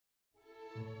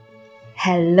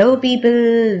Hello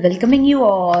people, welcoming you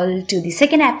all to the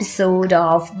second episode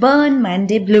of Burn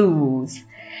Monday Blues.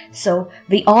 So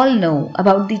we all know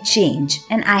about the change,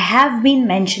 and I have been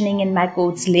mentioning in my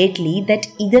quotes lately that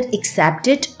either accept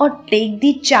it or take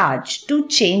the charge to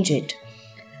change it.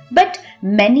 But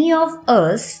many of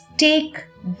us take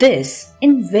this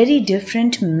in very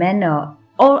different manner,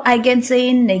 or I can say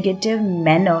in negative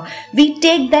manner. We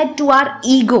take that to our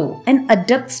ego and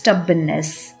adopt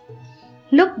stubbornness.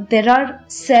 Look, there are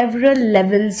several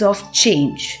levels of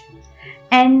change,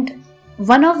 and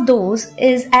one of those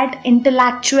is at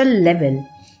intellectual level.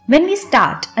 When we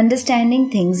start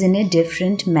understanding things in a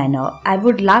different manner, I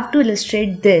would love to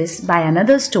illustrate this by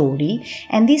another story,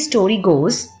 and the story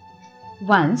goes,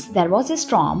 once there was a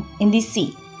storm in the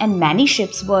sea, and many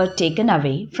ships were taken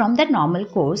away from their normal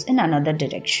course in another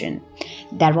direction.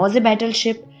 There was a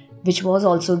battleship which was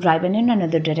also driven in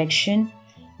another direction.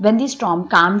 When the storm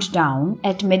calmed down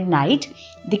at midnight,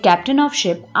 the captain of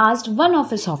ship asked one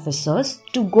of his officers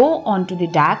to go onto the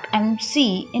deck and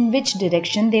see in which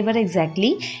direction they were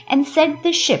exactly and set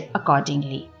the ship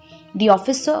accordingly. The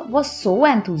officer was so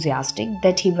enthusiastic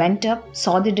that he went up,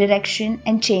 saw the direction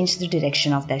and changed the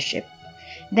direction of their ship.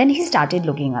 Then he started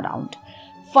looking around.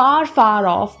 Far, far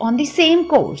off on the same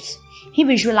course, he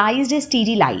visualized a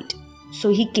steady light.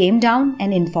 So he came down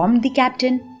and informed the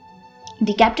captain.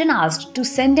 The captain asked to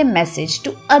send a message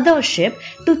to other ship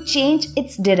to change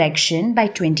its direction by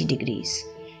 20 degrees.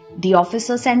 The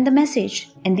officer sent the message,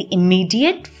 and the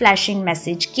immediate flashing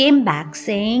message came back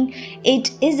saying it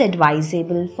is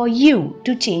advisable for you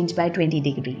to change by 20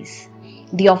 degrees.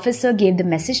 The officer gave the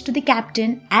message to the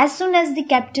captain. As soon as the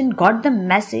captain got the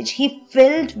message, he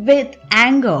filled with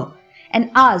anger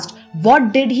and asked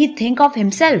what did he think of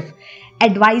himself,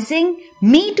 advising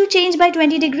me to change by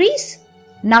 20 degrees?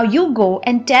 Now you go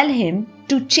and tell him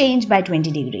to change by 20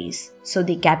 degrees. So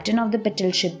the captain of the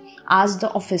battleship asked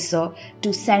the officer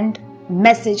to send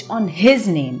message on his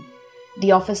name.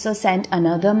 The officer sent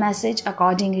another message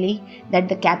accordingly that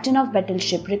the captain of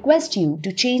battleship requests you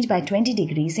to change by 20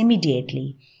 degrees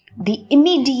immediately. The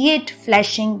immediate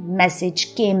flashing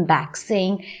message came back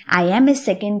saying, I am a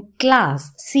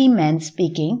second-class seaman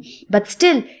speaking, but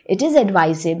still it is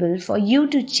advisable for you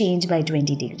to change by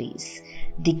 20 degrees.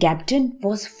 The captain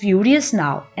was furious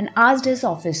now and asked his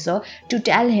officer to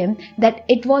tell him that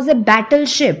it was a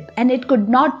battleship and it could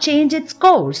not change its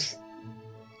course.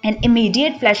 An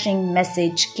immediate flashing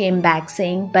message came back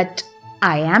saying, but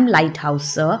I am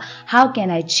lighthouse, sir. How can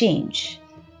I change?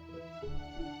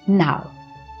 Now,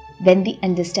 when the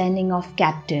understanding of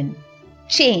captain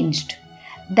changed,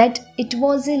 that it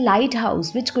was a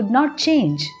lighthouse which could not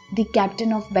change, the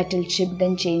captain of battleship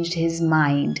then changed his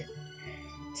mind.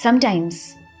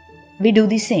 Sometimes we do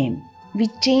the same. We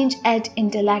change at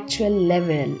intellectual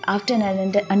level after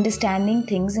understanding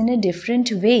things in a different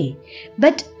way.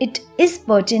 But it is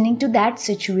pertaining to that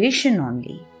situation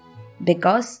only,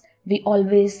 because we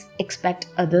always expect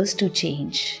others to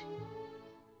change.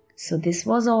 So this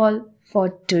was all for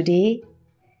today.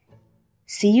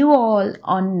 See you all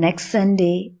on next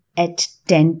Sunday at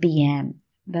 10 p.m.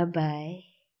 Bye-bye.